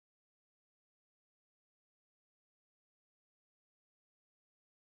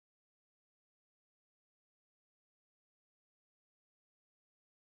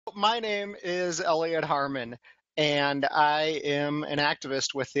My name is Elliot Harmon, and I am an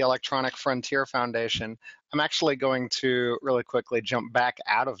activist with the Electronic Frontier Foundation. I'm actually going to really quickly jump back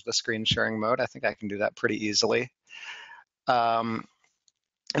out of the screen sharing mode. I think I can do that pretty easily. Um,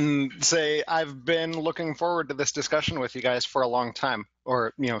 and say I've been looking forward to this discussion with you guys for a long time,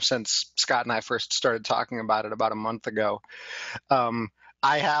 or, since Scott and I first started talking about it about a month ago. Um,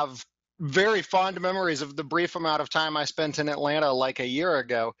 I have very fond memories of the brief amount of time I spent in Atlanta like a year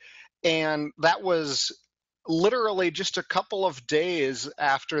ago. And that was literally just a couple of days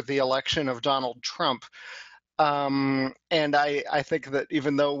after the election of Donald Trump. And I think that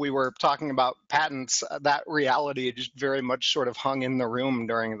even though we were talking about patents, that reality just very much sort of hung in the room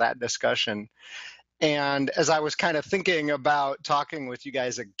during that discussion. And as I was kind of thinking about talking with you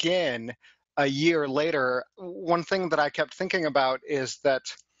guys again a year later, one thing that I kept thinking about is that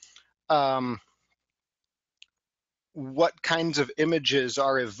um, what kinds of images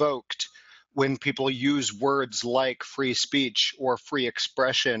are evoked when people use words like free speech or free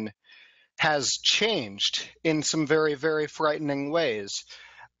expression has changed in some very, very frightening ways.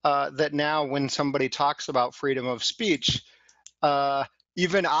 That now, when somebody talks about freedom of speech, uh,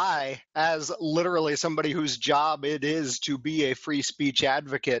 even I, as literally somebody whose job it is to be a free speech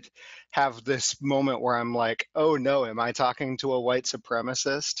advocate, have this moment where I'm like, oh no, am I talking to a white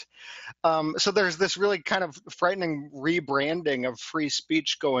supremacist? So there's this really kind of frightening rebranding of free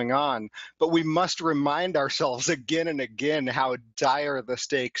speech going on, but we must remind ourselves again and again how dire the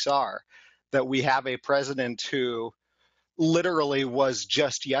stakes are, that we have a president who literally was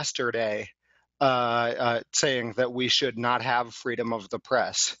just yesterday saying that we should not have freedom of the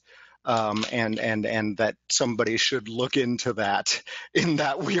press. And that somebody should look into that in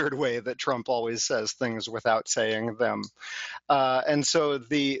that weird way that Trump always says things without saying them. And so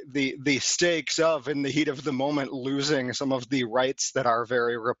the stakes of, in the heat of the moment, losing some of the rights that our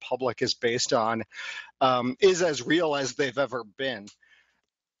very republic is based on is as real as they've ever been.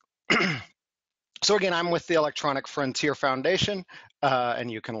 So again, I'm with the Electronic Frontier Foundation, and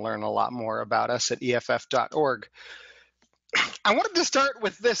you can learn a lot more about us at EFF.org. I wanted to start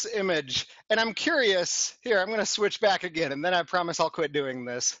with this image, and I'm curious. Here, I'm going to switch back again, and then I promise I'll quit doing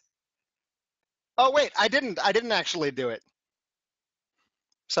this. Oh, wait, I didn't. I didn't actually do it.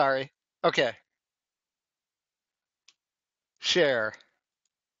 Sorry. Okay, share.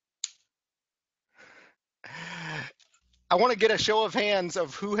 I want to get a show of hands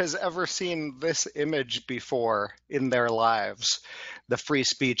of who has ever seen this image before in their lives. The Free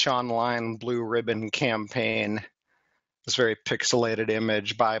Speech Online Blue Ribbon Campaign. This very pixelated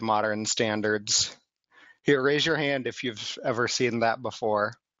image by modern standards. Here, raise your hand if you've ever seen that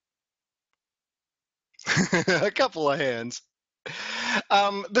before. A couple of hands.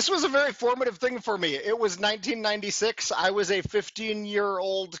 This was a very formative thing for me. It was 1996. I was a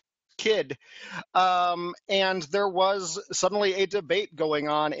 15-year-old kid. And there was suddenly a debate going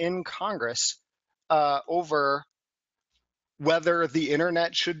on in Congress over whether the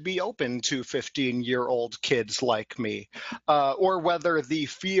internet should be open to 15-year-old kids like me, or whether the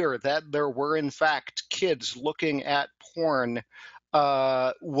fear that there were, in fact, kids looking at porn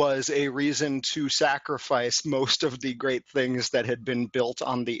was a reason to sacrifice most of the great things that had been built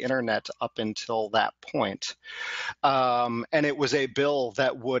on the internet up until that point. And it was a bill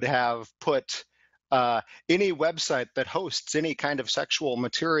that would have put any website that hosts any kind of sexual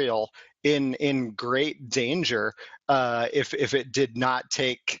material in great danger if it did not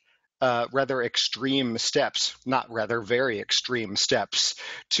take rather extreme steps, not rather very extreme steps,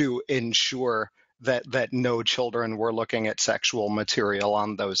 to ensure that no children were looking at sexual material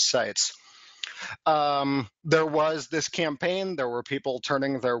on those sites. There was this campaign. There were people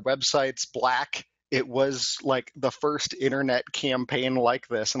turning their websites black. It was like the first internet campaign like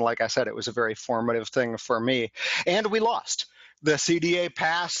this. And like I said, it was a very formative thing for me. And we lost. The CDA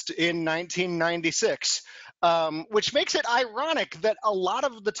passed in 1996, which makes it ironic that a lot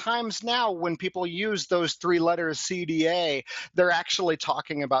of the times now when people use those three letters CDA, they're actually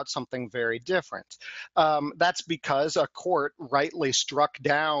talking about something very different. That's because a court rightly struck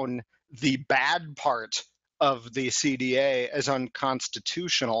down the bad part of the CDA as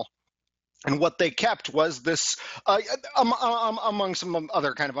unconstitutional. And what they kept was this, among some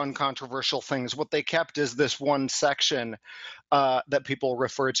other kind of uncontroversial things, what they kept is this one section that people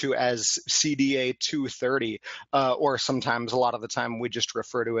refer to as CDA 230, or sometimes a lot of the time we just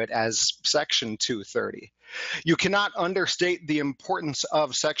refer to it as Section 230. You cannot understate the importance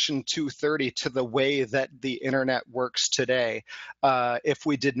of Section 230 to the way that the internet works today. If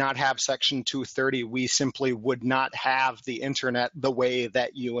we did not have Section 230, we simply would not have the internet the way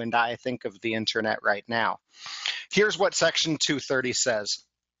that you and I think of the internet right now. Here's what Section 230 says.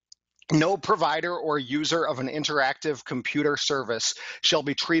 No provider or user of an interactive computer service shall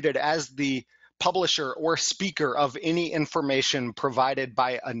be treated as the publisher or speaker of any information provided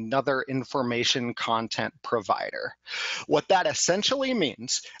by another information content provider. What that essentially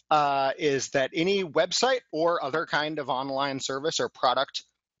means is that any website or other kind of online service or product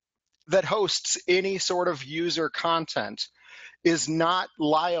that hosts any sort of user content is not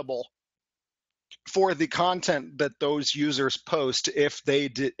liable for the content that those users post if they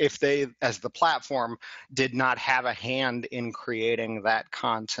as the platform did not have a hand in creating that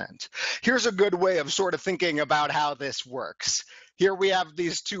content. Here's a good way of sort of thinking about how this works. Here we have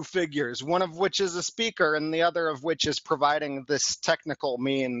these two figures, one of which is a speaker and the other of which is providing this technical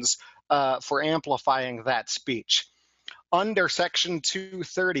means for amplifying that speech. Under Section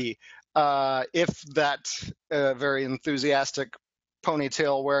 230, if that very enthusiastic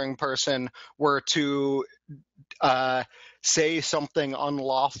ponytail wearing person were to say something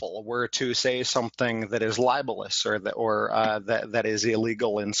unlawful, were to say something that is libelous or that is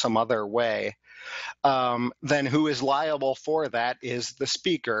illegal in some other way, then who is liable for that is the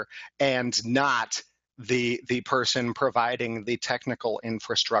speaker and not the person providing the technical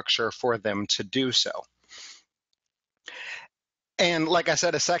infrastructure for them to do so. And like I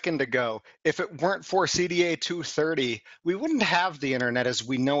said a second ago, if it weren't for CDA 230, we wouldn't have the internet as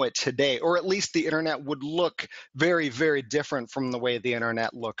we know it today, or at least the internet would look very, very different from the way the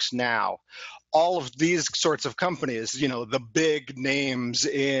internet looks now. All of these sorts of companies, the big names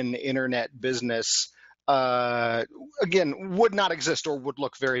in internet business, again, would not exist or would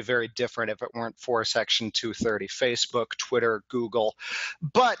look very, very different if it weren't for Section 230. Facebook, Twitter, Google.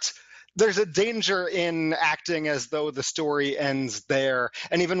 But there's a danger in acting as though the story ends there.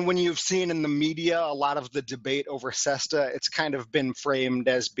 And even when you've seen in the media a lot of the debate over SESTA, it's kind of been framed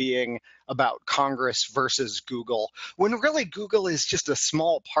as being about Congress versus Google, when really Google is just a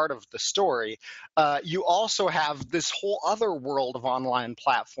small part of the story. You also have this whole other world of online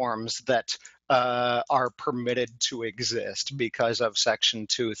platforms that are permitted to exist because of Section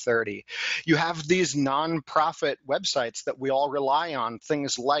 230. You have these nonprofit websites that we all rely on,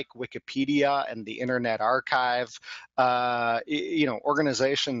 things like Wikipedia and the Internet Archive,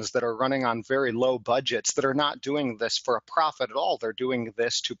 organizations that are running on very low budgets that are not doing this for a profit at all. They're doing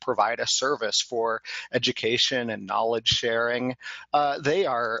this to provide a service for education and knowledge sharing. They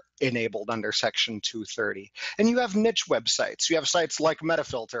are enabled under Section 230. And you have niche websites. You have sites like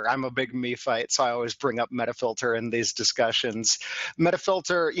Metafilter. I'm a big MeFite, so I always bring up Metafilter in these discussions.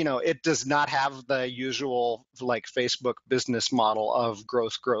 Metafilter, it does not have the usual like Facebook business model of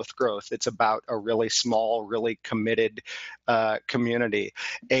growth, growth, growth. It's about a really small, really committed community.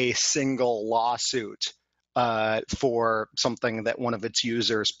 A single lawsuit for something that one of its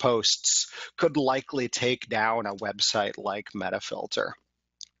users posts could likely take down a website like Metafilter.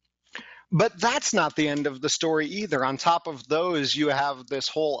 But that's not the end of the story either. On top of those, you have this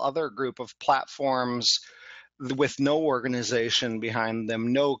whole other group of platforms with no organization behind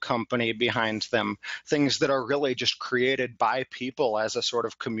them, no company behind them, things that are really just created by people as a sort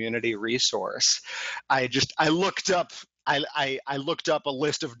of community resource. I looked up a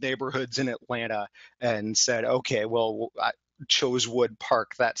list of neighborhoods in Atlanta and said, okay, well, Chosewood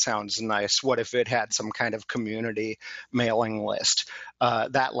Park, that sounds nice. What if it had some kind of community mailing list?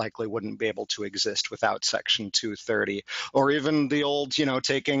 That likely wouldn't be able to exist without Section 230. Or even the old,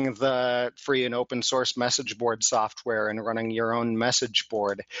 taking the free and open source message board software and running your own message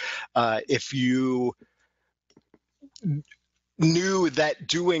board. If you knew that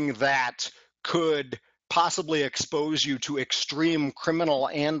doing that could possibly expose you to extreme criminal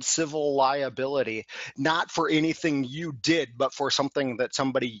and civil liability, not for anything you did, but for something that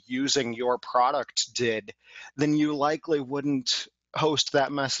somebody using your product did, then you likely wouldn't host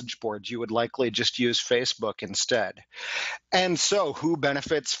that message board. You would likely just use Facebook instead. And so who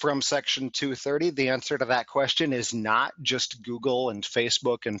benefits from Section 230? The answer to that question is not just Google and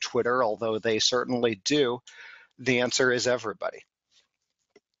Facebook and Twitter, although they certainly do. The answer is everybody.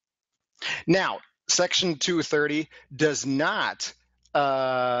 Now, Section 230 does not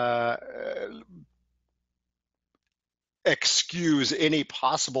excuse any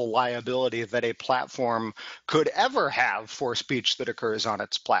possible liability that a platform could ever have for speech that occurs on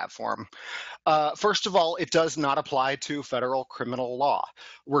its platform. First of all, it does not apply to federal criminal law.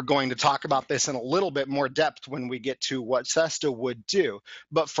 We're going to talk about this in a little bit more depth when we get to what SESTA would do.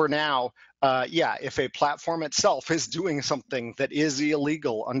 But for now, if a platform itself is doing something that is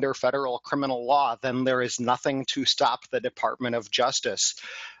illegal under federal criminal law, then there is nothing to stop the Department of Justice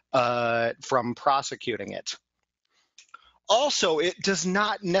from prosecuting it. Also, it does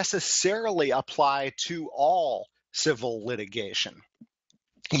not necessarily apply to all civil litigation.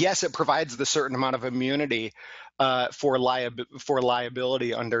 yes, it provides the certain amount of immunity for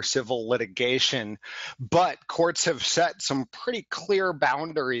liability under civil litigation, but courts have set some pretty clear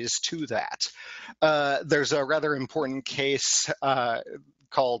boundaries to that. There's a rather important case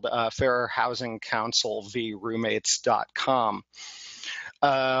called Fair Housing Council v. Roommates.com.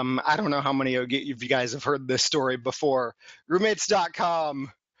 I don't know how many of you guys have heard this story before.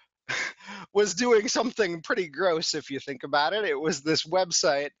 Roommates.com was doing something pretty gross if you think about it. It was this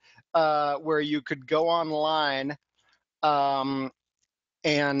website where you could go online um,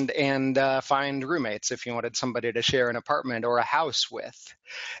 and find roommates if you wanted somebody to share an apartment or a house with.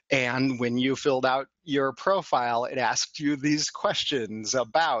 And when you filled out your profile, it asked you these questions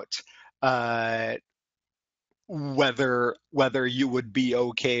about uh, whether you would be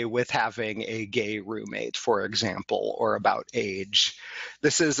okay with having a gay roommate, for example, or about age.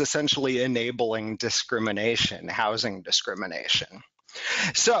 This is essentially enabling discrimination, housing discrimination.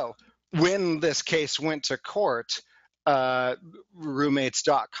 So when this case went to court,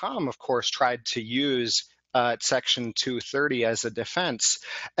 roommates.com, of course, tried to use Section 230 as a defense,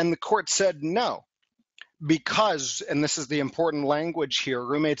 and the court said no. Because, and this is the important language here,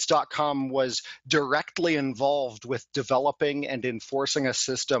 roommates.com was directly involved with developing and enforcing a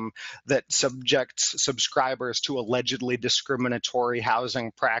system that subjects subscribers to allegedly discriminatory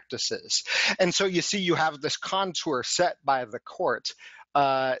housing practices. And so you see, you have this contour set by the court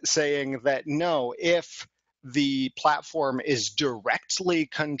saying that no, if the platform is directly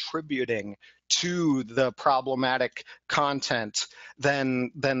contributing to the problematic content,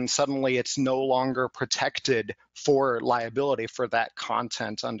 then suddenly it's no longer protected for liability for that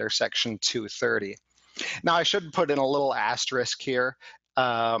content under Section 230. Now, I should put in a little asterisk here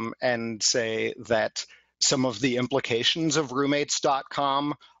and say that some of the implications of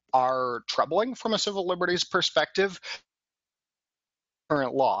roommates.com are troubling from a civil liberties perspective.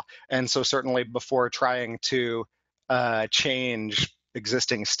 Current law. And so certainly before trying to change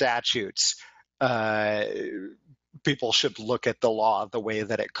existing statutes, people should look at the law the way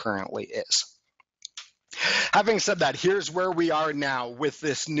that it currently is. Having said that, here's where we are now with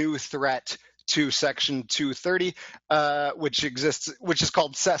this new threat to Section 230, which is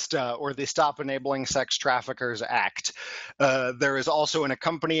called SESTA, or the Stop Enabling Sex Traffickers Act. There is also an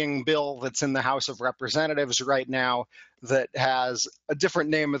accompanying bill that's in the House of Representatives right now that has a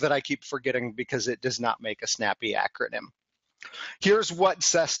different name that I keep forgetting because it does not make a snappy acronym. Here's what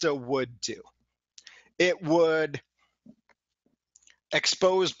SESTA would do. It would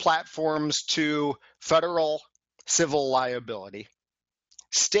expose platforms to federal civil liability,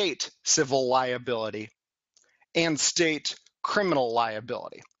 state civil liability, and state criminal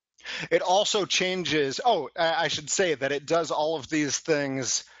liability. It also changes, I should say that it does all of these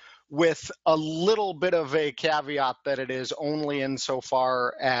things with a little bit of a caveat that it is only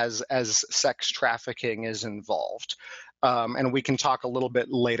insofar as sex trafficking is involved. And we can talk a little bit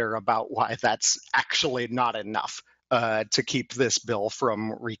later about why that's actually not enough to keep this bill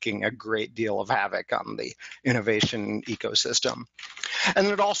from wreaking a great deal of havoc on the innovation ecosystem. And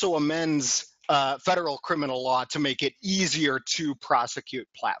it also amends federal criminal law to make it easier to prosecute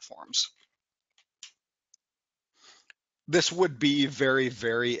platforms. This would be very,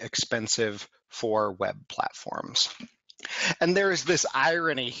 very expensive for web platforms. And there's this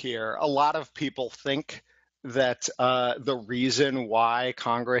irony here. A lot of people think that the reason why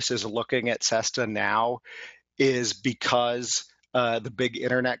Congress is looking at SESTA now is because the big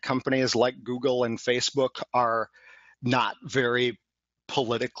internet companies like Google and Facebook are not very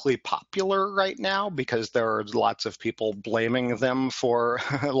politically popular right now, because there are lots of people blaming them for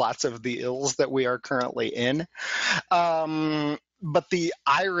lots of the ills that we are currently in. But the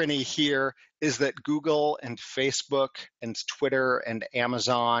irony here is that Google and Facebook and Twitter and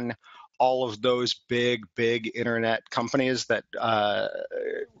Amazon, all of those big internet companies that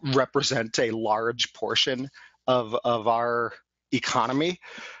represent a large portion of our economy,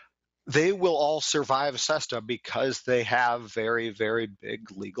 they will all survive SESTA because they have very, very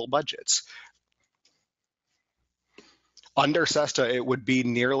big legal budgets. Under SESTA, it would be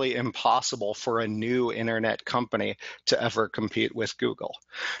nearly impossible for a new internet company to ever compete with Google.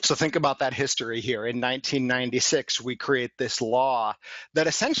 So think about that history here. In 1996, we create this law that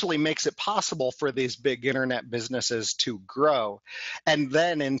essentially makes it possible for these big internet businesses to grow. And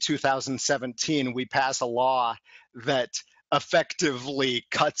then in 2017, we pass a law that effectively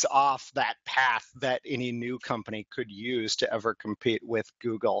cuts off that path that any new company could use to ever compete with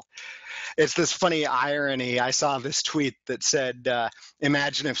Google. It's this funny irony. I saw this tweet that said,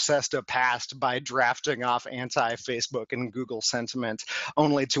 imagine if SESTA passed by drafting off anti-Facebook and Google sentiment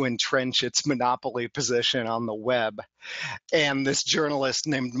only to entrench its monopoly position on the web. And this journalist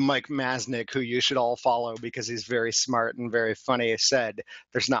named Mike Masnick, who you should all follow because he's very smart and very funny, said,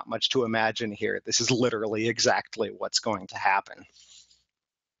 there's not much to imagine here. This is literally exactly what's going to happen.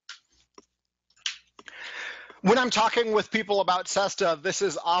 When I'm talking with people about SESTA, this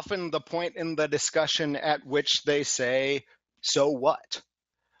is often the point in the discussion at which they say, so what?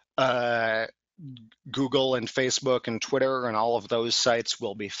 Google and Facebook and Twitter and all of those sites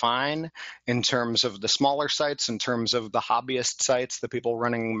will be fine. In terms of the smaller sites, in terms of the hobbyist sites, the people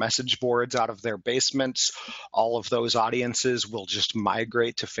running message boards out of their basements, all of those audiences will just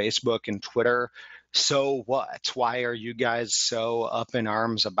migrate to Facebook and Twitter. So what? Why are you guys so up in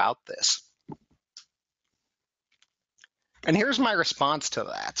arms about this? And here's my response to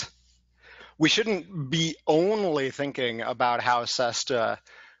that. We shouldn't be only thinking about how SESTA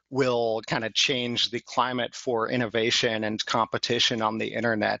will kind of change the climate for innovation and competition on the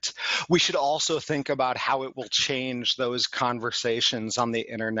internet. We should also think about how it will change those conversations on the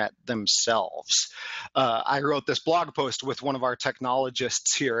internet themselves. I wrote this blog post with one of our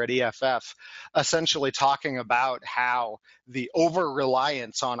technologists here at EFF, essentially talking about how the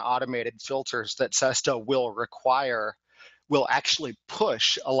over-reliance on automated filters that SESTA will require will actually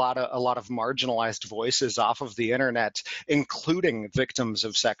push a lot of marginalized voices off of the internet, including victims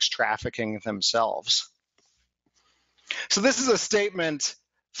of sex trafficking themselves. So this is a statement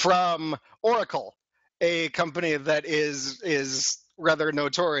from Oracle, a company that is rather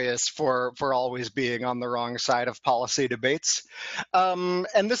notorious for always being on the wrong side of policy debates. And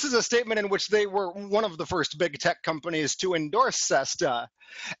this is a statement in which they were one of the first big tech companies to endorse SESTA.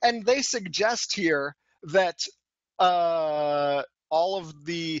 And they suggest here that all of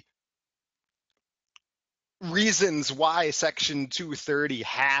the reasons why Section 230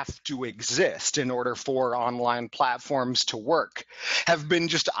 have to exist in order for online platforms to work have been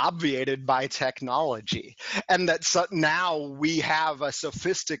just obviated by technology. And that now we have a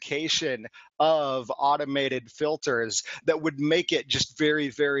sophistication of automated filters that would make it just very,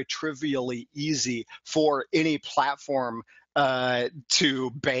 very trivially easy for any platform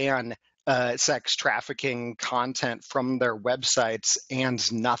to ban sex trafficking content from their websites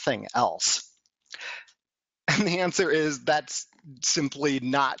and nothing else. And the answer is that's simply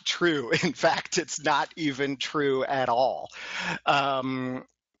not true. In fact, it's not even true at all.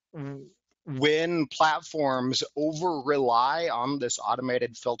 When platforms over-rely on this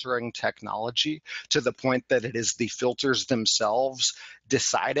automated filtering technology to the point that it is the filters themselves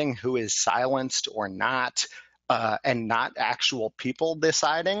deciding who is silenced or not, and not actual people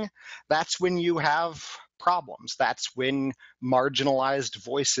deciding, that's when you have problems. That's when marginalized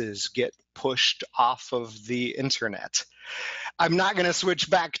voices get pushed off of the internet. I'm not going to switch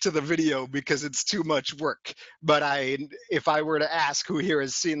back to the video because it's too much work, but if I were to ask who here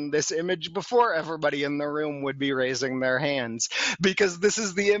has seen this image before, everybody in the room would be raising their hands, because this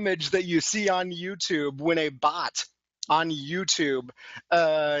is the image that you see on YouTube when a bot on YouTube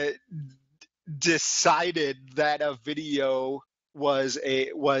decided that a video was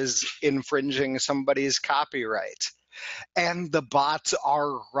infringing somebody's copyright. And the bots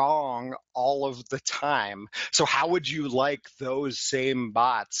are wrong all of the time. So how would you like those same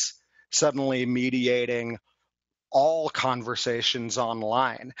bots suddenly mediating all conversations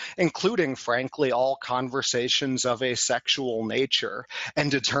online, including, frankly, all conversations of a sexual nature, and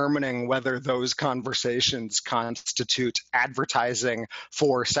determining whether those conversations constitute advertising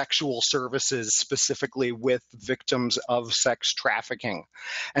for sexual services, specifically with victims of sex trafficking?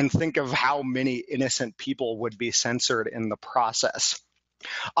 And think of how many innocent people would be censored in the process.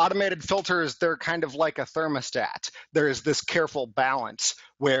 Automated filters, they're kind of like a thermostat. There's this careful balance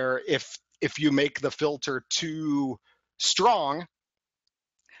where if you make the filter too strong,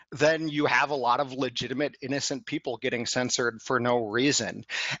 then you have a lot of legitimate, innocent people getting censored for no reason.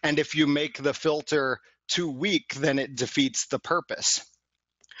 And if you make the filter too weak, then it defeats the purpose.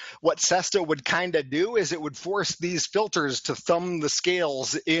 What SESTA would kind of do is it would force these filters to thumb the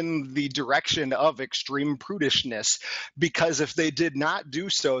scales in the direction of extreme prudishness, because if they did not do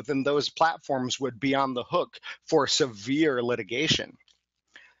so, then those platforms would be on the hook for severe litigation.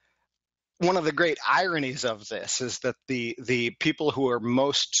 One of the great ironies of this is that the people who are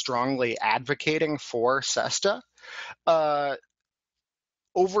most strongly advocating for SESTA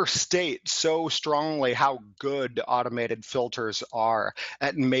overstate so strongly how good automated filters are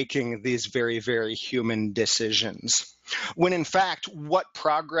at making these very, very human decisions. When in fact, what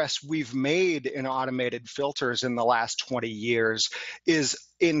progress we've made in automated filters in the last 20 years is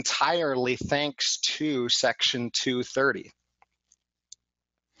entirely thanks to Section 230.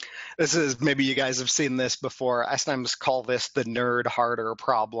 This is, maybe you guys have seen this before. I sometimes call this the nerd harder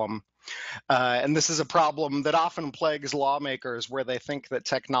problem. And this is a problem that often plagues lawmakers, where they think that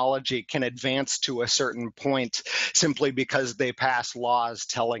technology can advance to a certain point simply because they pass laws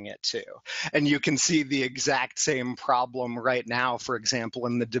telling it to. And you can see the exact same problem right now, for example,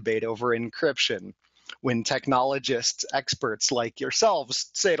 in the debate over encryption. When technologists, experts like yourselves,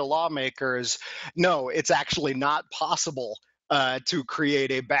 say to lawmakers, no, it's actually not possible to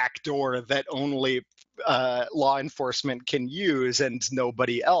create a backdoor that only law enforcement can use and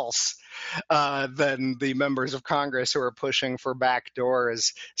nobody else, then the members of Congress who are pushing for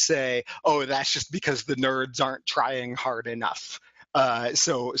backdoors say, oh, that's just because the nerds aren't trying hard enough.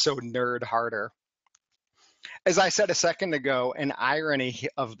 So nerd harder. As I said a second ago, an irony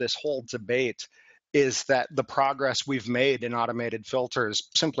of this whole debate is that the progress we've made in automated filters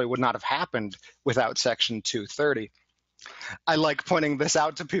simply would not have happened without Section 230. I like pointing this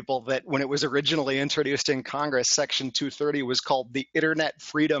out to people that when it was originally introduced in Congress, Section 230 was called the Internet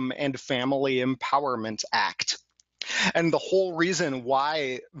Freedom and Family Empowerment Act. And the whole reason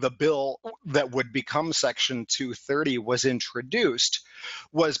why the bill that would become Section 230 was introduced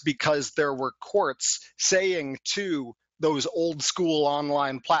was because there were courts saying to those old school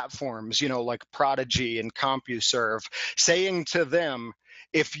online platforms, like Prodigy and CompuServe, saying to them,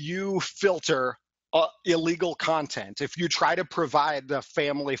 if you filter illegal content, if you try to provide a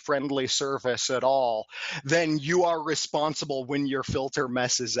family-friendly service at all, then you are responsible when your filter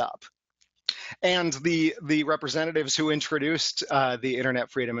messes up. And the representatives who introduced the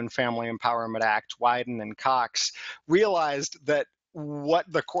Internet Freedom and Family Empowerment Act, Wyden and Cox, realized that what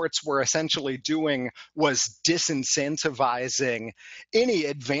the courts were essentially doing was disincentivizing any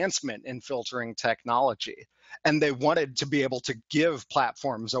advancement in filtering technology. And they wanted to be able to give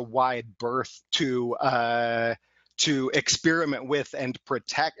platforms a wide berth to experiment with and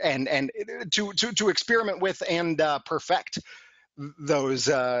protect and to experiment with and perfect those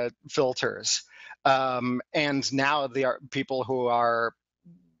filters. And now the people who are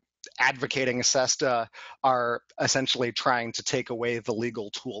advocating SESTA are essentially trying to take away the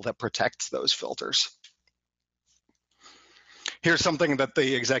legal tool that protects those filters. Here's something that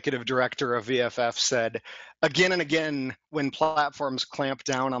the executive director of VFF said: again and again, when platforms clamp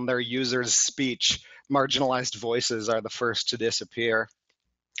down on their users' speech, marginalized voices are the first to disappear.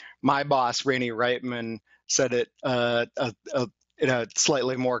 My boss, Rainey Reitman, said it in a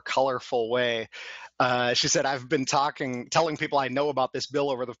slightly more colorful way. She said, I've been telling people I know about this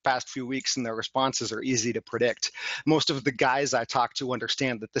bill over the past few weeks, and their responses are easy to predict. Most of the guys I talk to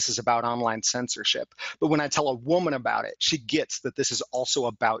understand that this is about online censorship. But when I tell a woman about it, she gets that this is also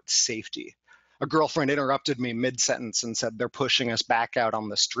about safety. A girlfriend interrupted me mid-sentence and said, they're pushing us back out on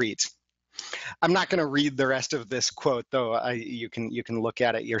the streets. I'm not going to read the rest of this quote, though. You can look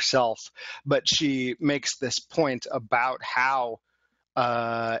at it yourself. But she makes this point about how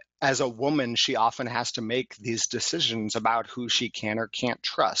as a woman, she often has to make these decisions about who she can or can't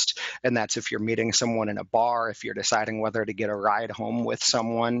trust. And that's if you're meeting someone in a bar, if you're deciding whether to get a ride home with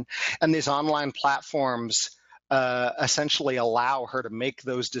someone. And these online platforms essentially allow her to make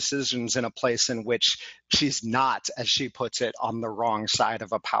those decisions in a place in which she's not, as she puts it, on the wrong side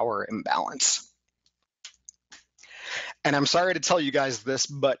of a power imbalance. And I'm sorry to tell you guys this,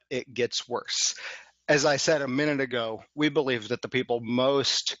 but it gets worse. As I said a minute ago, we believe that the people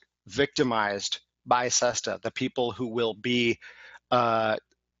most victimized by SESTA, the people who will be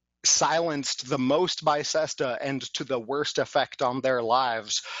silenced the most by SESTA and to the worst effect on their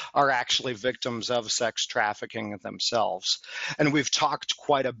lives, are actually victims of sex trafficking themselves. And we've talked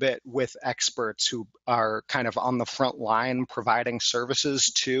quite a bit with experts who are kind of on the front line providing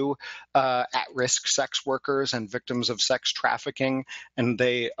services to at-risk sex workers and victims of sex trafficking, and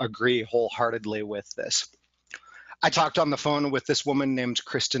they agree wholeheartedly with this. I talked on the phone with this woman named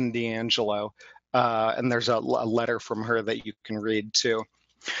Kristen D'Angelo, and there's a letter from her that you can read too.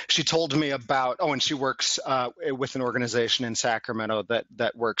 She told me about, and she works with an organization in Sacramento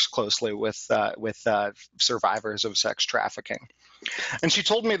that works closely with survivors of sex trafficking. And she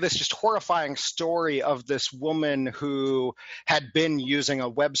told me this just horrifying story of this woman who had been using a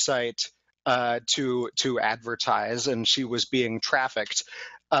website to advertise, and she was being trafficked.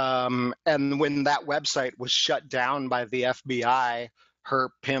 And when that website was shut down by the FBI, her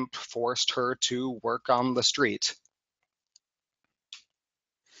pimp forced her to work on the street.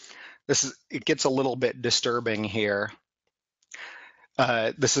 it gets a little bit disturbing here.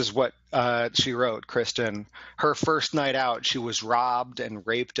 This is what she wrote, Kristen. Her first night out, she was robbed and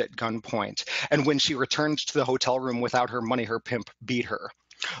raped at gunpoint. And when she returned to the hotel room without her money, her pimp beat her.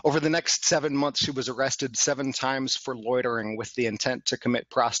 Over the next 7 months, she was arrested 7 times for loitering with the intent to commit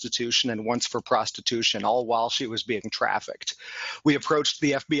prostitution and once for prostitution, all while she was being trafficked. We approached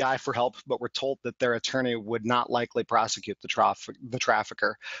the FBI for help, but were told that their attorney would not likely prosecute the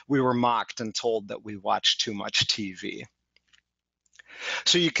trafficker. We were mocked and told that we watched too much TV.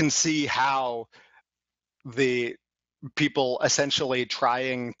 So you can see how the people essentially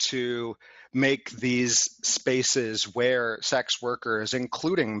trying to make these spaces where sex workers,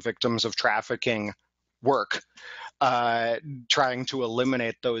 including victims of trafficking, work, trying to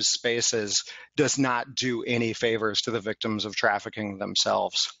eliminate those spaces does not do any favors to the victims of trafficking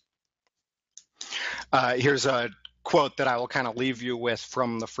themselves. Here's a quote that I will kind of leave you with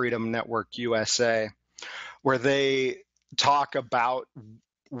from the Freedom Network USA, where they talk about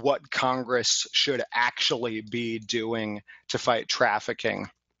what Congress should actually be doing to fight trafficking.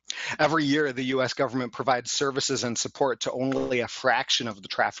 Every year, the U.S. government provides services and support to only a fraction of the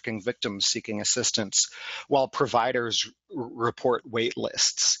trafficking victims seeking assistance, while providers report wait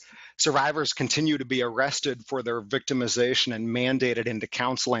lists. Survivors continue to be arrested for their victimization and mandated into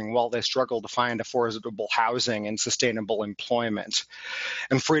counseling while they struggle to find affordable housing and sustainable employment.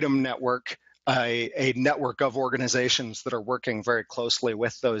 And Freedom Network, a network of organizations that are working very closely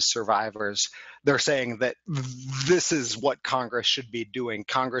with those survivors, they're saying that this is what Congress should be doing.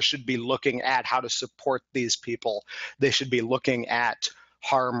 Congress should be looking at how to support these people. They should be looking at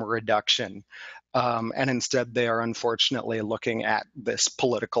harm reduction. And instead, they are unfortunately looking at this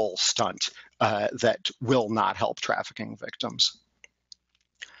political stunt that will not help trafficking victims.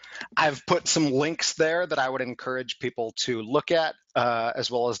 I've put some links there that I would encourage people to look at, as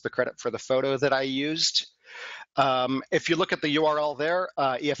well as the credit for the photo that I used. If you look at the URL there,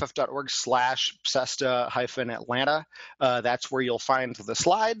 EFF.org/SESTA-Atlanta, that's where you'll find the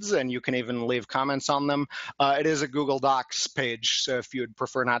slides, and you can even leave comments on them. It is a Google Docs page, so if you'd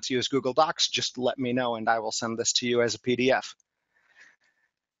prefer not to use Google Docs, just let me know, and I will send this to you as a PDF.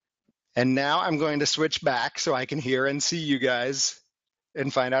 And now I'm going to switch back so I can hear and see you guys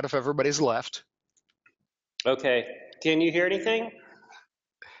and find out if everybody's left. Okay, can you hear anything?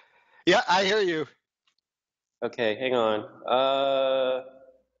 Yeah, I hear you. Okay, hang on.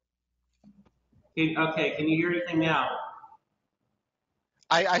 Okay, can you hear anything now?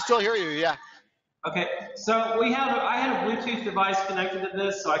 I still hear you, yeah. Okay, so I had a Bluetooth device connected to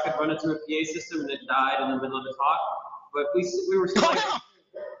this so I could run it through a PA system, and it died in the middle of the talk. But we were still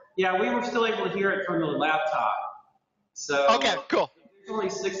we were still able to hear it from the laptop. So okay, cool. There's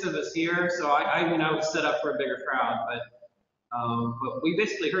only 6 of us here, so I was set up for a bigger crowd, but we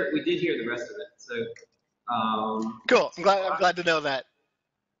basically we did hear the rest of it. So cool. I'm glad to know that.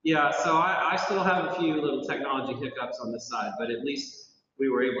 Yeah, so I still have a few little technology hiccups on this side, but at least we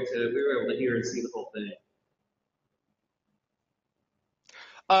were able to hear and see the whole thing.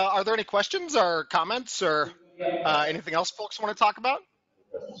 Are there any questions or comments or anything else folks want to talk about?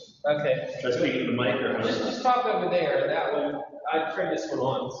 Okay. Try speaking to the mic or just talk over there. That one, I turned this one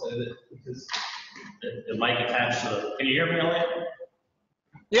on so that because the mic attached to the. Can you hear me, Elliot?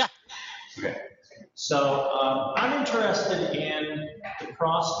 Yeah. Okay. So I'm interested in the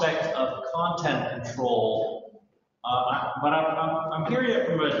prospect of content control, but I'm hearing it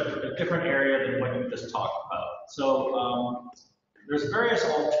from a different area than what you just talked about. So there's various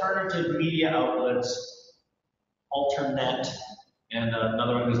alternative media outlets, Alternet, and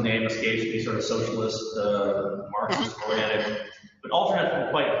another one whose name escapes me, sort of socialist, Marxist-oriented. But Alternet's been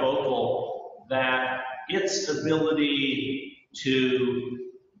quite vocal that its ability to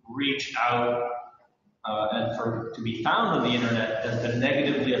reach out and to be found on the internet has been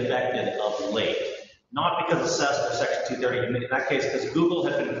negatively affected of late. Not because of SESTA or Section 230, in that case, because Google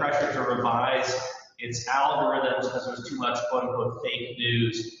had been pressured to revise its algorithms because there was too much quote-unquote fake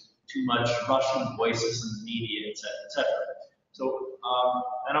news, too much Russian voices in the media, et cetera, et cetera. So,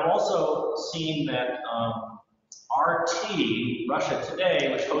 and I've also seen that RT, Russia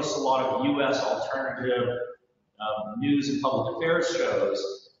Today, which hosts a lot of U.S. alternative news and public affairs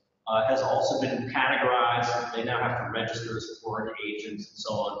shows, has also been categorized. They now have to register as foreign agents and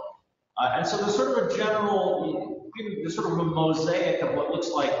so on. And so there's sort of a general, there's sort of a mosaic of what looks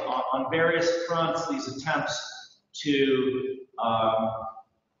like on various fronts these attempts to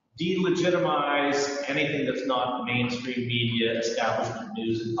delegitimize anything that's not mainstream media, establishment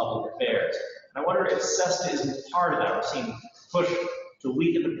news, and public affairs. And I wonder if SESTA isn't part of that. We're seeing push to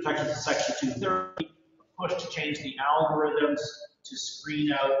weaken the protections of Section 230, push to change the algorithms to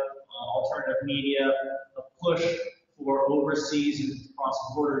screen out alternative media, a push for overseas and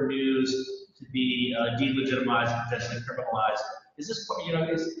cross-border news to be delegitimized and potentially criminalized. Is this,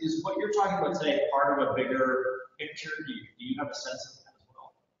 is what you're talking about today part of a bigger picture? Do you have a sense of that as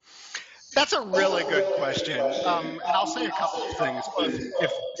well? That's a really good question. And I'll say a couple of things.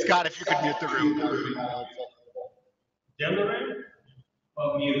 If Scott, if you could mute the room, that would be really helpful. Dim the room?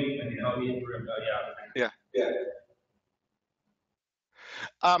 Oh, mute. Oh, mute the room. Oh, yeah. Yeah.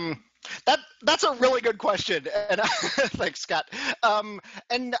 That's a really good question, and thanks, Scott.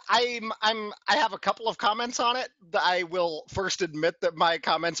 And I have a couple of comments on it. I will first admit that my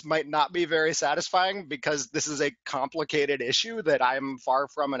comments might not be very satisfying because this is a complicated issue that I'm far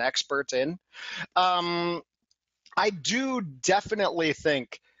from an expert in. I do definitely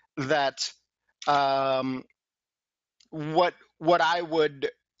think that what I would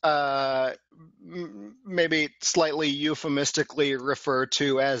maybe slightly euphemistically refer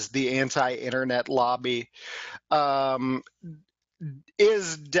to as the anti-internet lobby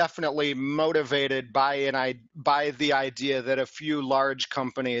is definitely motivated by the idea that a few large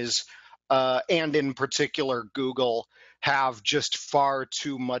companies, and in particular Google, have just far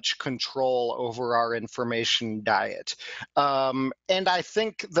too much control over our information diet. And I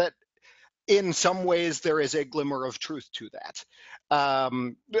think that in some ways, there is a glimmer of truth to that.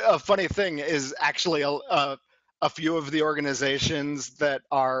 A funny thing is actually a few of the organizations that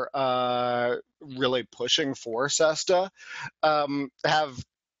are really pushing for SESTA have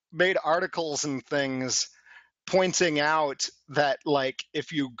made articles and things pointing out that, like,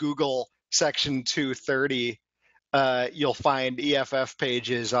 if you Google Section 230, you'll find EFF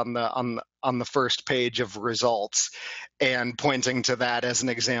pages on the first page of results, and pointing to that as an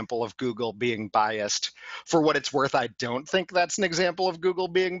example of Google being biased. For what it's worth, I don't think that's an example of Google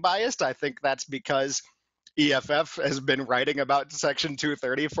being biased. I think that's because EFF has been writing about Section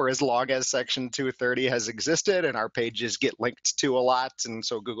 230 for as long as Section 230 has existed, and our pages get linked to a lot, and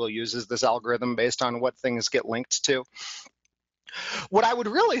so Google uses this algorithm based on what things get linked to. What I would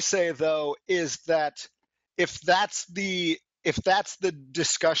really say, though, is that if that's the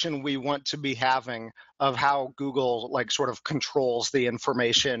discussion we want to be having of how Google sort of controls the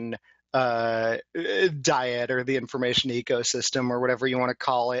information diet or the information ecosystem or whatever you want to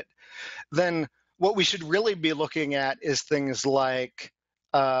call it, then what we should really be looking at is things like,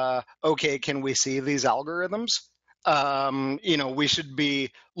 okay, can we see these algorithms? We should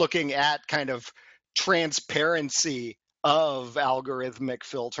be looking at kind of transparency of algorithmic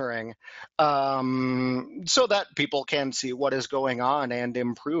filtering, so that people can see what is going on and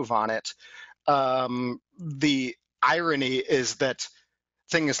improve on it. The irony is that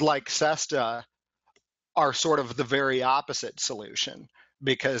things like SESTA are sort of the very opposite solution,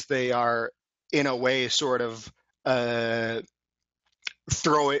 because they are, in a way, sort of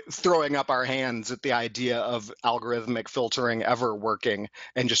throwing up our hands at the idea of algorithmic filtering ever working,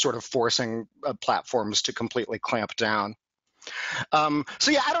 and just sort of forcing platforms to completely clamp down.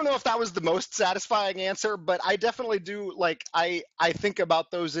 So yeah, I don't know if that was the most satisfying answer, but I definitely do, I think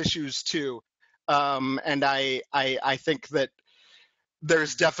about those issues too. And I think that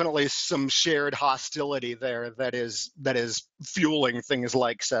there's definitely some shared hostility there that is fueling things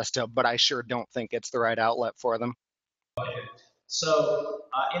like SESTA, but I sure don't think it's the right outlet for them. So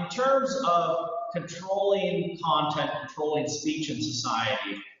in terms of controlling content, controlling speech in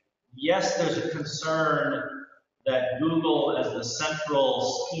society, yes, there's a concern that Google, as the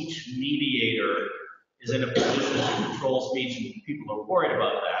central speech mediator, is in a position to control speech, and people are worried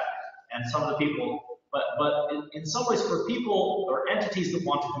about that. And some of the people, but in some ways, for people or entities that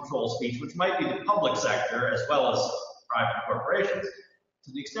want to control speech, which might be the public sector as well as private corporations,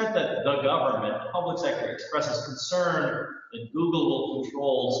 to the extent that the government, the public sector, expresses concern that Google will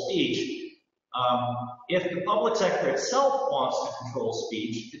control speech, if the public sector itself wants to control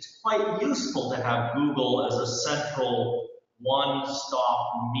speech, it's quite useful to have Google as a central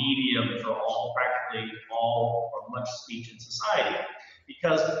one-stop medium for practically all or much speech in society,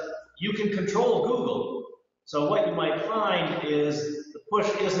 because you can control Google. So what you might find is the push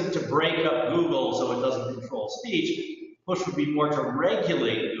isn't to break up Google so it doesn't control speech. The push would be more to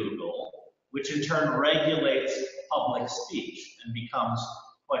regulate Google, which in turn regulates public speech and becomes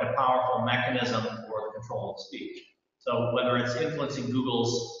quite a powerful mechanism for the control of speech. So whether it's influencing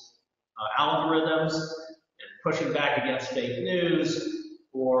Google's algorithms and pushing back against fake news,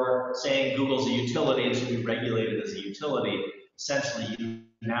 or saying Google's a utility and should be regulated as a utility, essentially you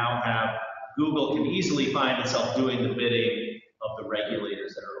now have Google can easily find itself doing the bidding of the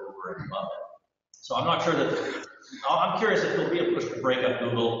regulators that are over and above it. So I'm not sure that, I'm curious if there'll be a push to break up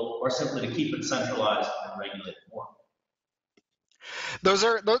Google or simply to keep it centralized and regulate it more. those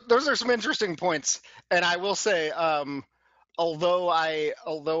are some interesting points, and I will say, although I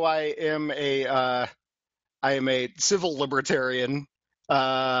am a civil libertarian.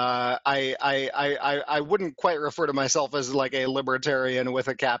 I wouldn't quite refer to myself as like a libertarian with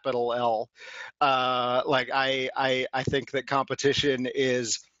a capital L. I think that competition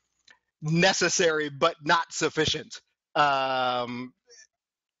is necessary but not sufficient. Um,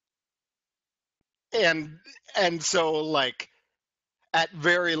 and and so like at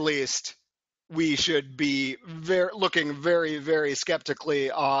very least we should be looking very very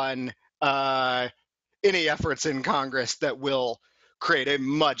skeptically on uh, any efforts in Congress that will create a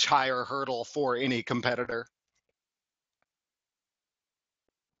much higher hurdle for any competitor.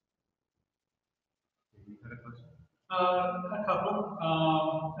 A couple.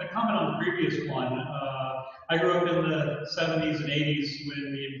 A comment on the previous one. I grew up in the 70s and 80s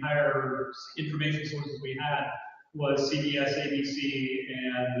when the entire information sources we had was CBS, ABC,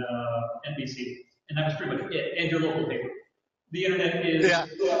 and NBC, and that was pretty much it, and your local paper. The internet is Yeah.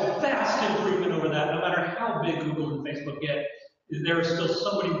 a vast improvement over that. No matter how big Google and Facebook get, there are still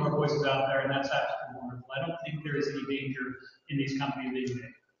so many more voices out there, and that's absolutely wonderful. I don't think there is any danger in these companies being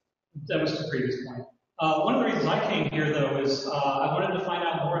big. That was the previous point. One of the reasons I came here, though, is I wanted to find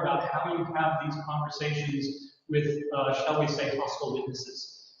out more about how you have these conversations with, shall we say, hostile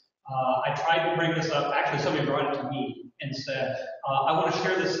witnesses. I tried to bring this up. Actually, somebody brought it to me and said, I want to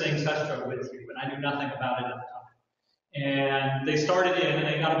share this thing, SESTA, with you, and I knew nothing about it at the time. And they started in, and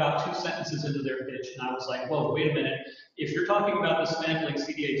they got about 2 sentences into their pitch, and I was like, whoa, wait a minute. If you're talking about dismantling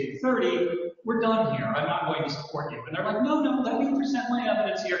CDA 230, we're done here. I'm not going to support you. And they're like, no, let me present my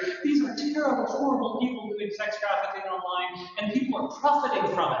evidence here. These are terrible, horrible people doing sex trafficking online, and people are profiting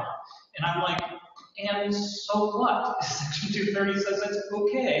from it. And I'm like, and so what? Section 230 says it's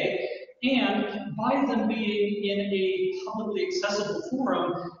okay. And by them being in a publicly accessible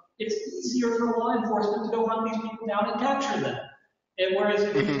forum, it's easier for law enforcement to go hunt these people down and capture them. And whereas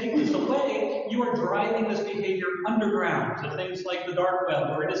if you take this away, you are driving this behavior underground to things like the dark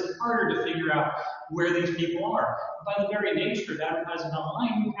web, where it is harder to figure out where these people are. By the very nature of advertising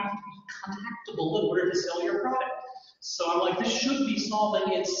online, you have to be contactable in order to sell your product. So I'm like, this should be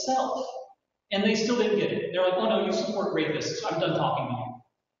solving itself. And they still didn't get it. They're like, oh no, you support rapists. I'm done talking to you.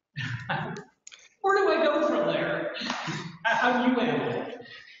 Where do I go from there? How do you handle it?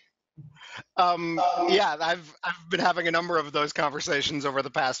 Yeah, I've been having a number of those conversations over the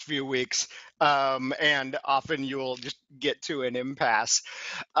past few weeks, and often you'll just get to an impasse.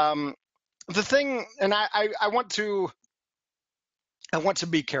 The thing, and I want to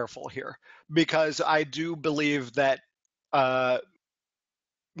be careful here because I do believe that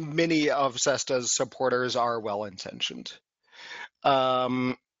many of SESTA's supporters are well-intentioned.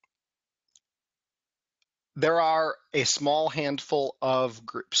 There are a small handful of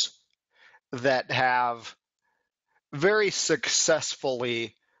groups that have very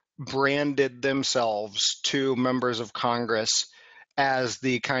successfully branded themselves to members of Congress as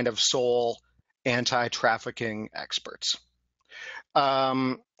the kind of sole anti-trafficking experts.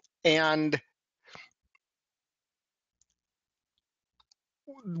 And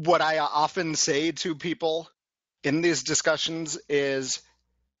what I often say to people in these discussions is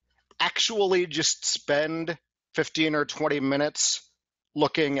actually just spend 15 or 20 minutes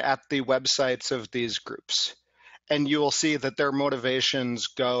looking at the websites of these groups, and you will see that their motivations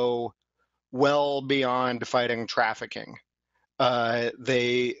go well beyond fighting trafficking.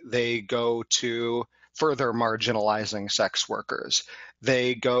 They go to further marginalizing sex workers.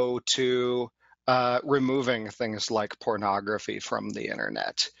 They go to removing things like pornography from the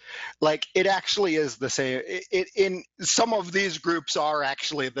internet. Like, it actually is the same. In some of these groups are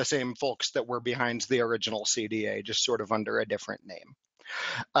actually the same folks that were behind the original CDA, just sort of under a different name.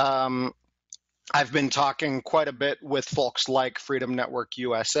 I've been talking quite a bit with folks like Freedom Network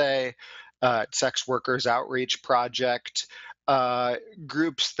USA, Sex Workers Outreach Project,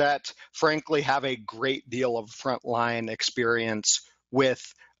 groups that frankly have a great deal of frontline experience with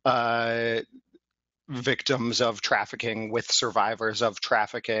victims of trafficking, with survivors of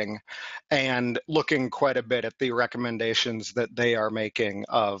trafficking, and looking quite a bit at the recommendations that they are making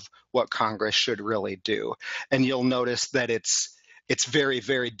of what Congress should really do. And you'll notice that it's very,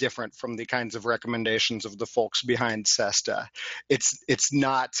 very different from the kinds of recommendations of the folks behind SESTA. It's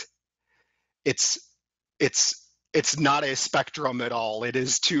not a spectrum at all. It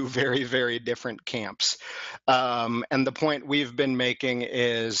is two very, very different camps. And the point we've been making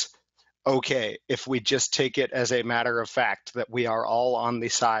is, okay, if we just take it as a matter of fact that we are all on the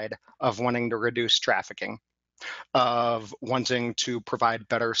side of wanting to reduce trafficking, of wanting to provide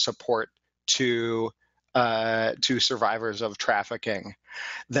better support to to survivors of trafficking,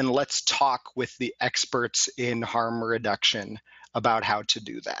 then let's talk with the experts in harm reduction about how to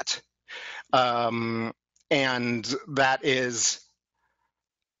do that. And that is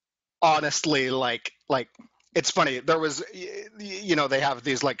honestly like it's funny. There was, they have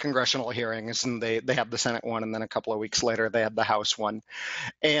these like congressional hearings, and they had the Senate one, and then a couple of weeks later they had the House one,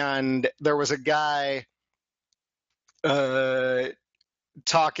 and there was a guy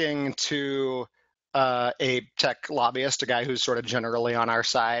talking to a tech lobbyist, a guy who's sort of generally on our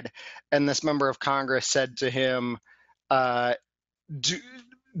side, and this member of Congress said to him, do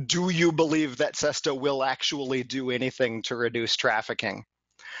you believe that SESTA will actually do anything to reduce trafficking?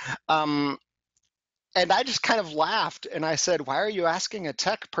 And I just kind of laughed, and I said, why are you asking a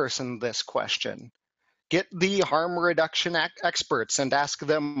tech person this question? Get the harm reduction experts and ask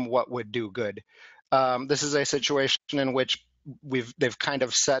them what would do good. This is a situation in which they've kind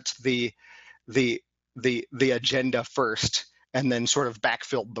of set the agenda first, and then sort of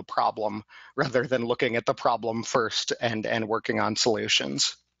backfilled the problem rather than looking at the problem first and working on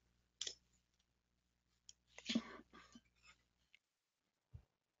solutions.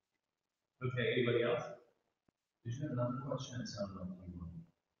 Okay, anybody else? Did you have another question? It sounded like you were.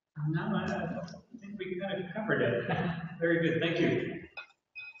 No, I think we kind of covered it. Very good, thank you.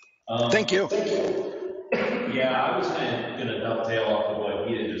 Thank you. Yeah, I was kind of going to dovetail off of what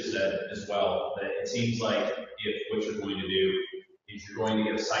he had just said as well, that it seems like if what you're going to do is you're going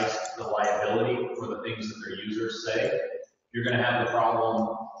to give sites the liability for the things that their users say, you're going to have the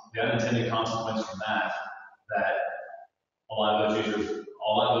problem, the unintended consequence from that a lot of those users, a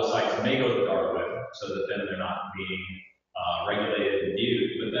lot of those sites may go to the dark web, so that then they're not being regulated and viewed.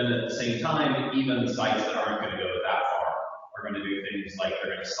 But then at the same time, even sites that aren't going to go that far are going to do things like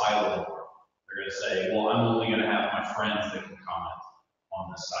they're going to silo them. They're going to say, well, I'm only going to have my friends that can comment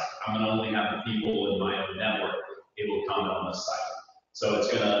on this site. I'm going to only have the people in my own network able to comment on this site. So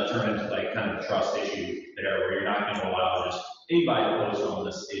it's going to turn into like kind of a trust issue there, where you're not going to allow just anybody to post on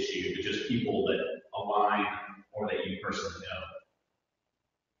this issue, but just people that align or that you personally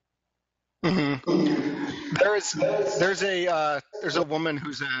know. Mm-hmm. There's a woman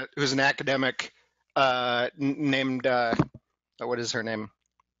who's an academic named what is her name?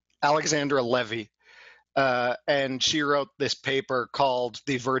 Alexandra Levy, and she wrote this paper called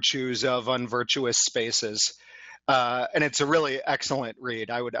 "The Virtues of Unvirtuous Spaces," and it's a really excellent read.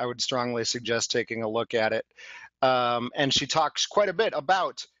 I would strongly suggest taking a look at it. And she talks quite a bit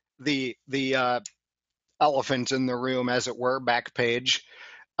about the elephant in the room, as it were, Backpage,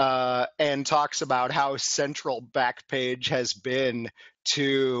 and talks about how central Backpage has been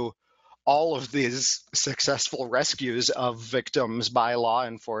to all of these successful rescues of victims by law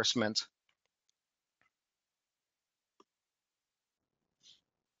enforcement.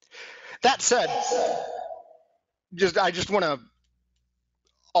 That said, I just want to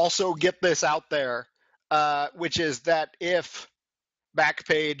also get this out there, which is that if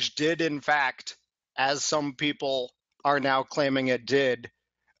Backpage did, in fact, as some people are now claiming it did,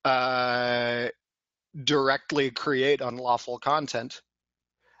 directly create unlawful content,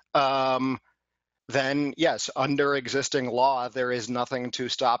 then yes, under existing law, there is nothing to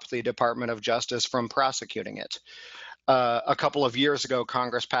stop the Department of Justice from prosecuting it. A couple of years ago,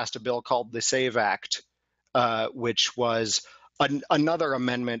 Congress passed a bill called the SAVE Act, which was another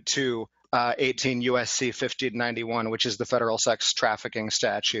amendment to 18 U.S.C. 1591, which is the federal sex trafficking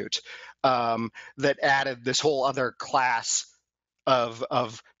statute, that added this whole other class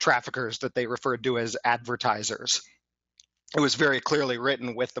of traffickers that they referred to as advertisers. It was very clearly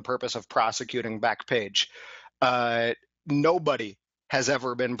written with the purpose of prosecuting Backpage. Nobody has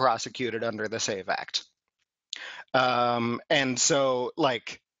ever been prosecuted under the SAVE Act. And so,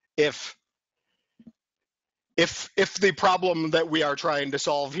 like, if the problem that we are trying to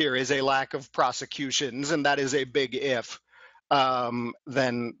solve here is a lack of prosecutions, and that is a big if, then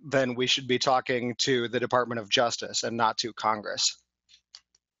we should be talking to the Department of Justice and not to Congress.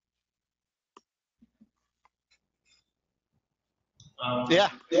 Yeah.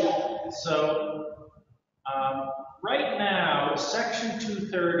 So right now, Section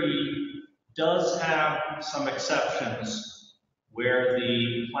 230 does have some exceptions where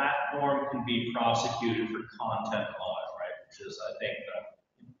the platform can be prosecuted for content laws, right? Which is, I think,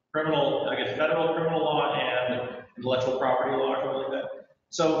 federal criminal law and intellectual property law, or something like that.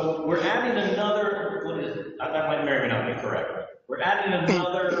 So we're adding another, that might or may not be correct. We're adding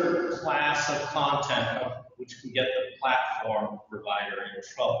another class of content which can get the platform provider in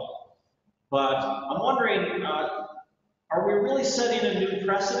trouble. But I'm wondering, are we really setting a new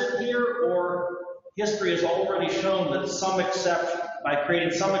precedent here, or history has already shown that some exceptions, by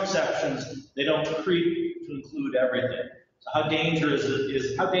creating some exceptions, they don't creep to include everything. So how dangerous is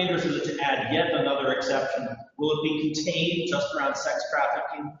it to add yet another exception? Will it be contained just around sex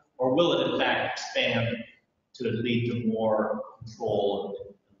trafficking, or will it in fact expand to lead to more control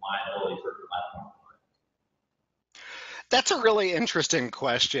and liability for platform? That's a really interesting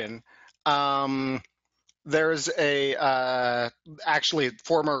question. There's actually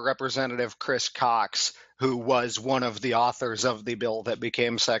former Representative Chris Cox, who was one of the authors of the bill that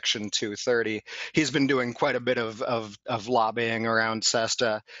became Section 230. He's been doing quite a bit of lobbying around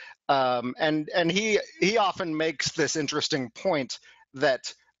SESTA. And he often makes this interesting point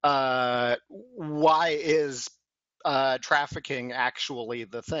that why is trafficking actually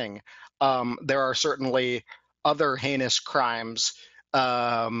the thing? There are certainly other heinous crimes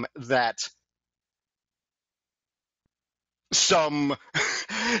that some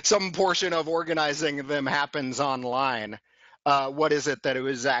portion of organizing them happens online. What is it that it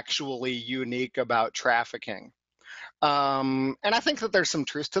was actually unique about trafficking? And I think that there's some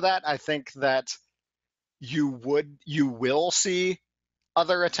truth to that. I think that you will see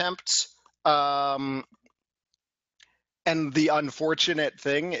other attempts. And the unfortunate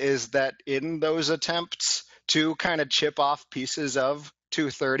thing is that in those attempts to kind of chip off pieces of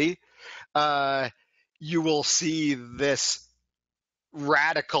 230, you will see this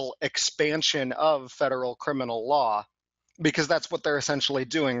radical expansion of federal criminal law, because that's what they're essentially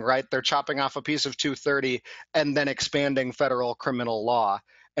doing, right? They're chopping off a piece of 230 and then expanding federal criminal law.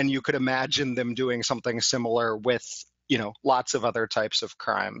 And you could imagine them doing something similar with, lots of other types of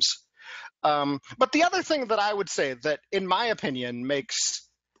crimes. But the other thing that I would say that, in my opinion, makes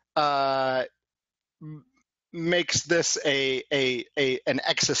this an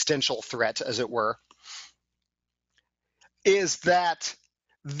existential threat, as it were, is that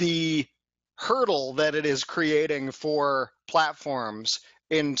the hurdle that it is creating for platforms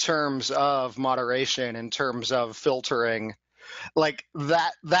in terms of moderation, in terms of filtering, like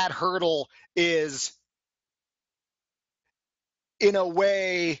that hurdle is, in a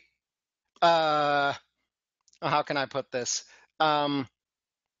way, how can I put this?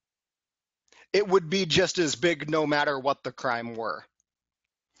 It would be just as big no matter what the crime were,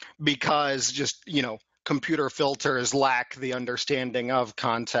 because just, computer filters lack the understanding of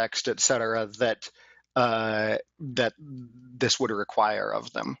context, et cetera, that this would require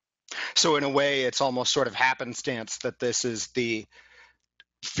of them. So in a way, it's almost sort of happenstance that this is the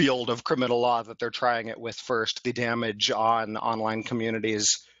field of criminal law that they're trying it with first. The damage on online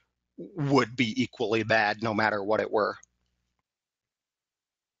communities would be equally bad no matter what it were.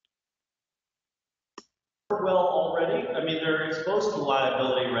 Well, already, I mean, they're exposed to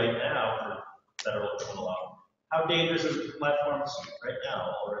liability right now for federal criminal law. How dangerous is the platforms right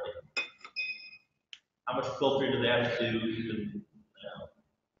now already? How much filtering do they have to do even now?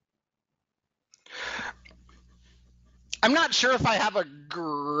 I'm not sure if I have a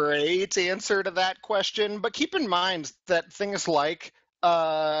great answer to that question, but keep in mind that things like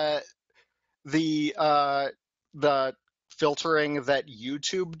the filtering that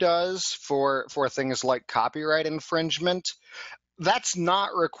YouTube does for things like copyright infringement, that's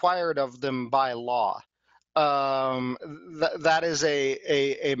not required of them by law. That is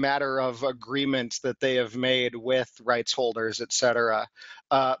a matter of agreement that they have made with rights holders, et cetera.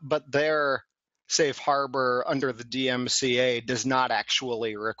 But their safe harbor under the DMCA does not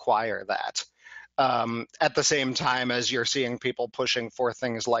actually require that. At the same time as you're seeing people pushing for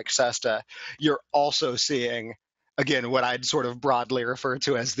things like SESTA, you're also seeing, again, what I'd sort of broadly refer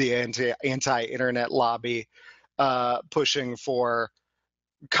to as the anti-internet lobby, pushing for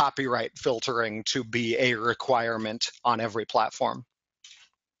copyright filtering to be a requirement on every platform.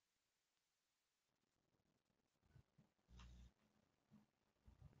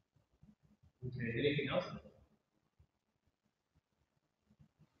 Okay, anything else?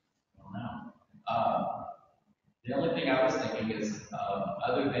 The only thing I was thinking is,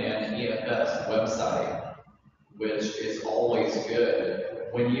 other than EFF's website, which is always good,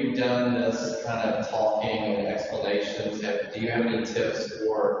 when you've done this kind of talking and explanations, do you have any tips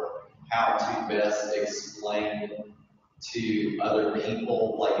for how to best explain to other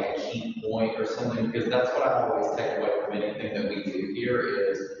people, like a key point or something? Because that's what I always take away from anything that we do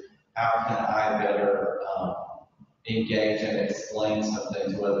here is, how can I better engage and explain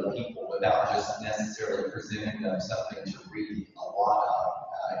something to other people without just necessarily presenting them something to read a lot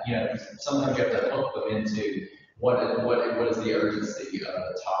of. Sometimes you have to hook them into what is the urgency of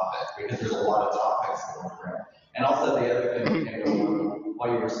the topic, because there's a lot of topics going around. And also the other thing that came over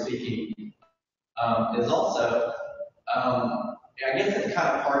while you were speaking is also I guess it's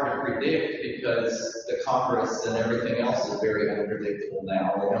kind of hard to predict because the Congress and everything else is very unpredictable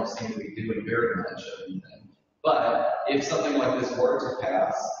now. They don't seem to be doing very much of anything. But if something like this were to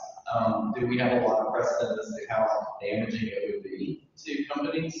pass, do we have a lot of precedent as to how damaging it would be to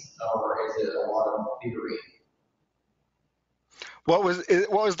companies, or is it a lot of theory? What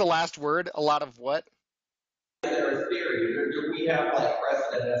was the last word? A lot of what? There is theory. Do we have like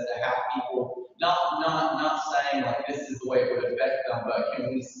precedent as to how people, not saying like this is the way it would affect them, but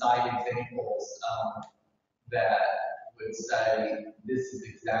can we cite examples that would say this is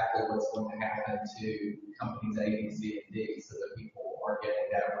exactly what's going to happen to companies A, B, C, and D, so that people are getting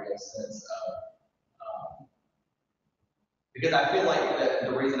that real sense of. Because I feel like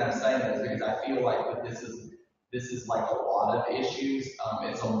the reason I'm saying that is because I feel like that this is like a lot of issues.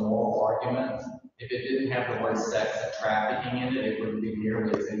 It's a moral argument. If it didn't have the word sex and trafficking in it, it wouldn't be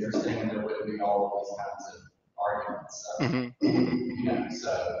nearly as interesting, and there wouldn't be all of these kinds of arguments. So,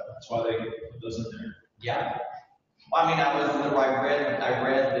 so That's why they put those in there. yeah. Well, I mean, I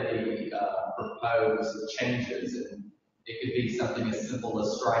read the proposed changes, and it could be something as simple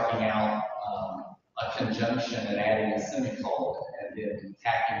as striking out a conjunction and adding a semicolon, and then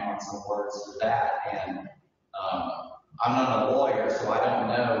tacking on some words to that. And I'm not a lawyer, so I don't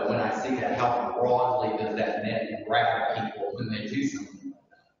know when I see that how broadly does that net grab people when they do something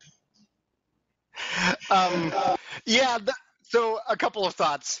like that. Yeah. So a couple of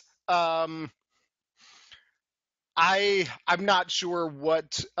thoughts. I'm not sure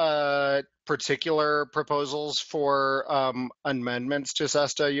what particular proposals for amendments to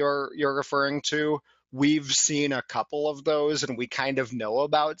SESTA you're referring to. We've seen a couple of those, and we kind of know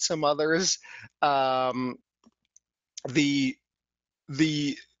about some others. The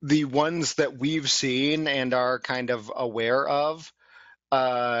ones that we've seen and are kind of aware of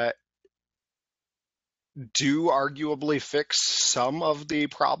do arguably fix some of the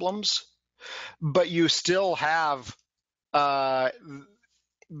problems, but you still have the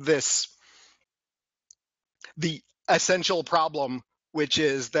essential problem, which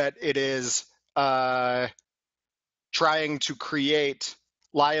is that it is trying to create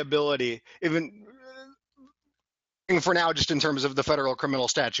liability, even for now just in terms of the federal criminal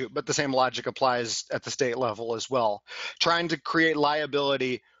statute, but the same logic applies at the state level as well. Trying to create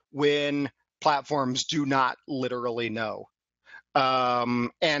liability when platforms do not literally know.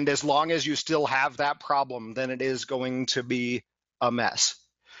 And as long as you still have that problem, then it is going to be a mess.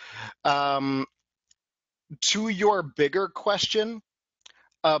 To your bigger question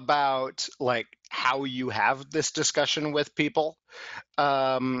about like how you have this discussion with people,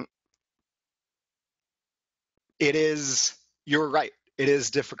 you're right, it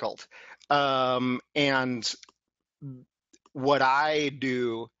is difficult. And what I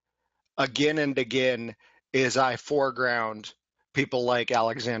do again and again is I foreground people like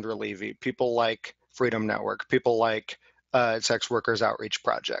Alexandra Levy, people like Freedom Network, people like Sex Workers Outreach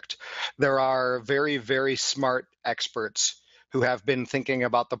Project. There are very, very smart experts who have been thinking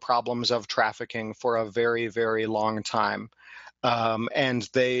about the problems of trafficking for a very, very long time. And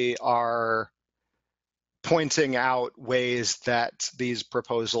they are pointing out ways that these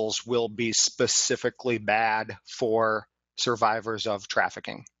proposals will be specifically bad for survivors of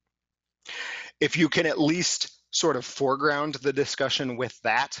trafficking. If you can at least sort of foreground the discussion with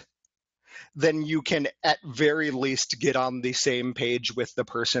that, then you can at very least get on the same page with the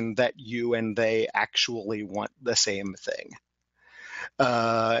person that you and they actually want the same thing.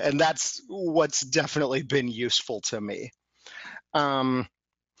 And that's what's definitely been useful to me.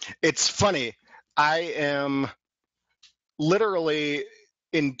 It's funny. I am literally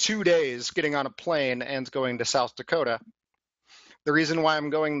in 2 days getting on a plane and going to South Dakota. The reason why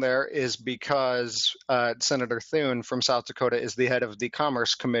I'm going there is because Senator Thune from South Dakota is the head of the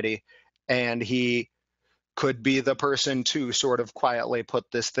Commerce Committee, and he could be the person to sort of quietly put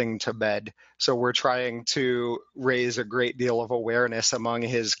this thing to bed. So we're trying to raise a great deal of awareness among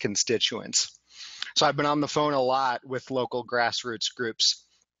his constituents. So I've been on the phone a lot with local grassroots groups,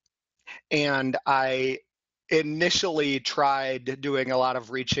 and I initially tried doing a lot of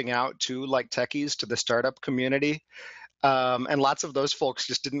reaching out to like techies, to the startup community. And lots of those folks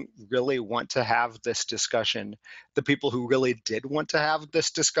just didn't really want to have this discussion. The people who really did want to have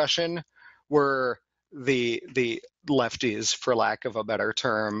this discussion were the lefties, for lack of a better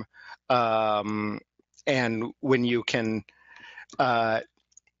term. And when you can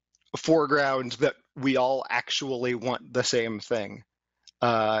foreground that we all actually want the same thing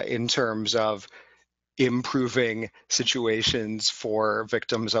in terms of improving situations for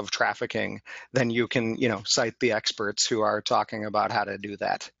victims of trafficking, then you can, cite the experts who are talking about how to do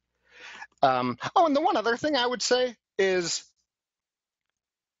that. And the one other thing I would say is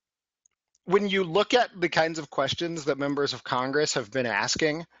when you look at the kinds of questions that members of Congress have been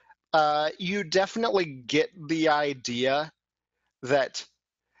asking, you definitely get the idea that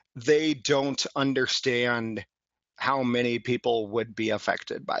they don't understand how many people would be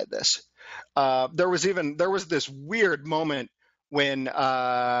affected by this. There was this weird moment when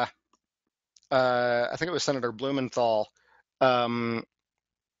I think it was Senator Blumenthal um,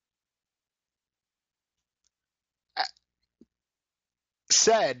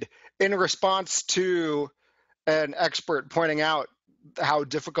 said in response to an expert pointing out how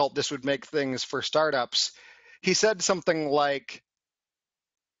difficult this would make things for startups. He said something like,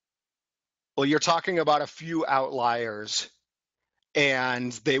 well, you're talking about a few outliers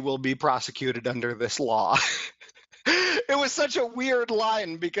and they will be prosecuted under this law. It was such a weird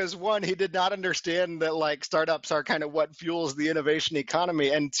line because one, he did not understand that like startups are kind of what fuels the innovation economy,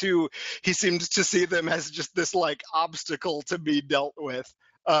 and two, he seemed to see them as just this like obstacle to be dealt with,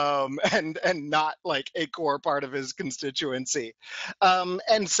 and not like a core part of his constituency.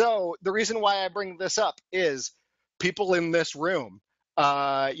 And so the reason why I bring this up is people in this room,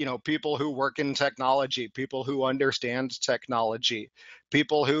 people who work in technology, people who understand technology,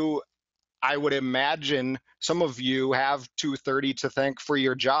 people who I would imagine some of you have 230 to thank for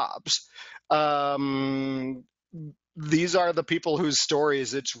your jobs. Um, these are the people whose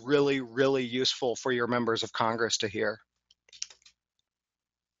stories it's really, really useful for your members of Congress to hear.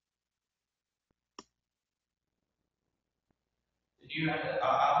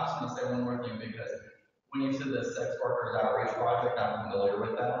 I was going to say one more thing because when you said the sex workers outreach project, I'm familiar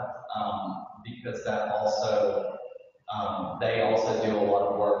with that because that also they also do a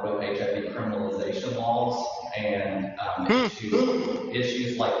lot of work with HIV criminalization laws and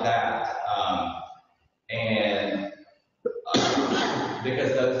issues like that. And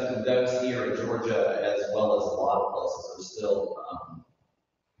because those here in Georgia, as well as a lot of places, are still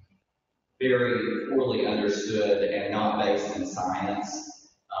very poorly understood and not based in science.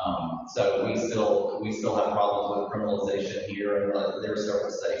 So we still have problems with criminalization here, and there are several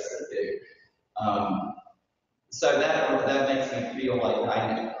states that do. So that makes me feel like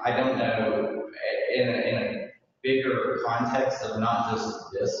I don't know in a bigger context of not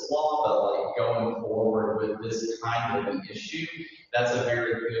just this law, but like going forward with this kind of an issue. That's a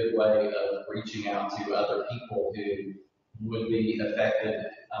very good way of reaching out to other people who would be affected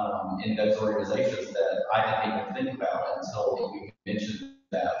in those organizations that I didn't even think about until you mentioned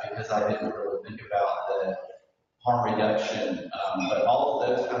that, because I didn't really think about the harm reduction. But all of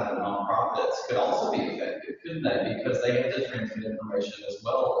those kind of nonprofits could also be affected, couldn't they? Because they have to transmit information as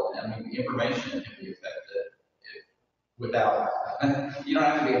well. I mean, information can be affected without, you don't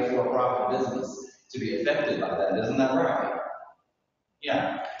have to be a for-profit business to be affected by that. Isn't that right?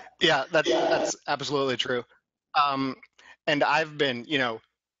 Yeah. Yeah, that's absolutely true. Um, and I've been,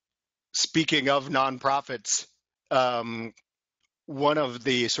 speaking of nonprofits, um, one of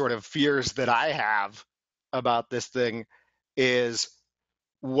the sort of fears that I have about this thing is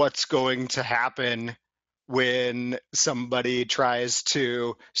what's going to happen when somebody tries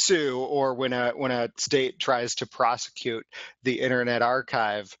to sue, or when a state tries to prosecute the Internet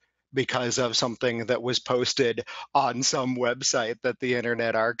Archive because of something that was posted on some website that the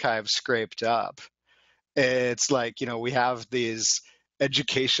Internet Archive scraped up. It's like, we have these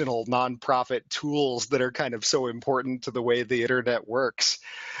educational nonprofit tools that are kind of so important to the way the internet works.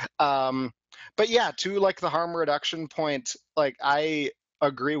 um, but yeah, to like the harm reduction point, like I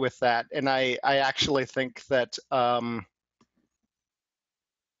agree with that, and I actually think that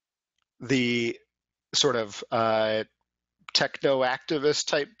the sort of techno activist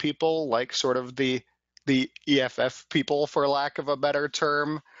type people, like sort of the EFF people, for lack of a better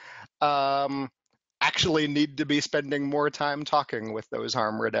term, um, actually need to be spending more time talking with those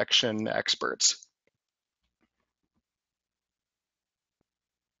harm reduction experts.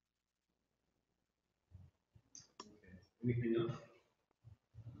 Anything else?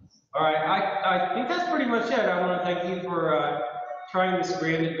 All right, I think that's pretty much it. I want to thank you for trying this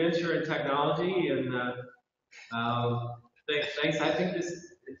grand adventure in technology, and thanks. I think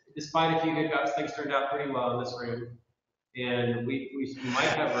despite a few hiccups, things turned out pretty well in this room, and we might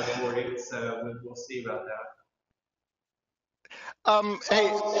have recording, so we'll see about that. Hey,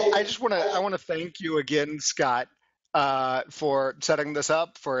 I want to thank you again, Scott, for setting this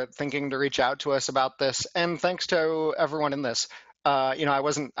up, for thinking to reach out to us about this, and thanks to everyone in this. I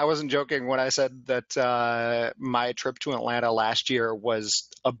wasn't joking when I said that my trip to Atlanta last year was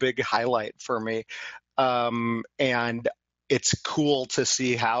a big highlight for me, and it's cool to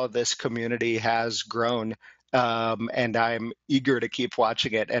see how this community has grown, and I'm eager to keep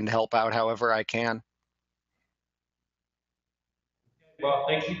watching it and help out however I can. Well,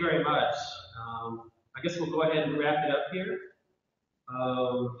 thank you very much. I guess we'll go ahead and wrap it up here,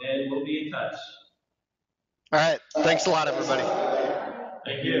 and we'll be in touch. All right. Thanks a lot, everybody.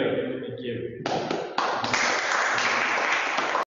 Thank you. Thank you.